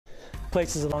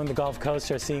Places along the Gulf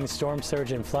Coast are seeing storm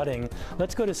surge and flooding.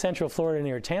 Let's go to Central Florida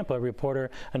near Tampa.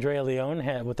 Reporter Andrea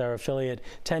Leone with our affiliate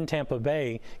 10 Tampa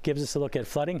Bay gives us a look at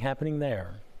flooding happening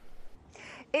there.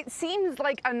 It seems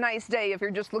like a nice day if you're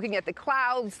just looking at the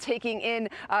clouds, taking in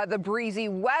the breezy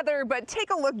weather, but take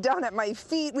a look down at my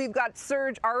feet. We've got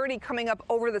surge already coming up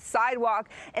over the sidewalk,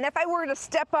 and if I were to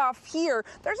step off here,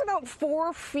 there's about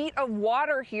 4 feet of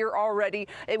water here already.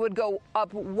 It would go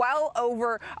up well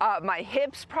over my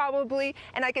hips probably,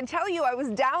 and I can tell you I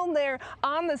was down there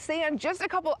on the sand just a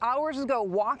couple hours ago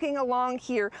walking along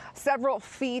here. Several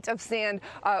feet of sand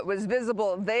was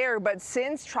visible there, but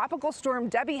since Tropical Storm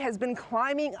Debby has been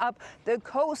climbing up the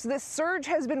coast, this surge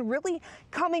has been really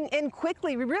coming in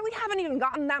quickly. We really haven't even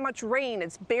gotten that much rain.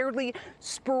 It's barely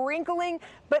sprinkling,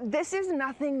 but this is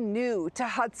nothing new to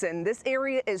Hudson. This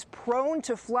area is prone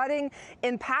to flooding.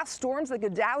 In past storms like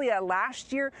Idalia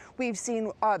last year, we've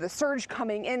seen the surge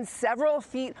coming in several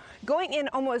feet, going in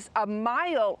almost a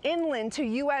mile inland to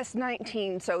US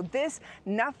 19. So this,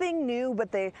 nothing new,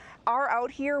 but they are out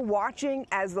here watching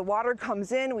as the water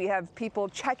comes in. We have people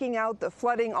checking out the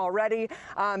flooding already.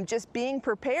 Just being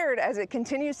prepared as it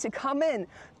continues to come in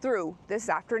through this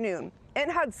afternoon. In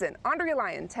Hudson, Andrea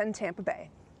Lyon, 10 Tampa Bay.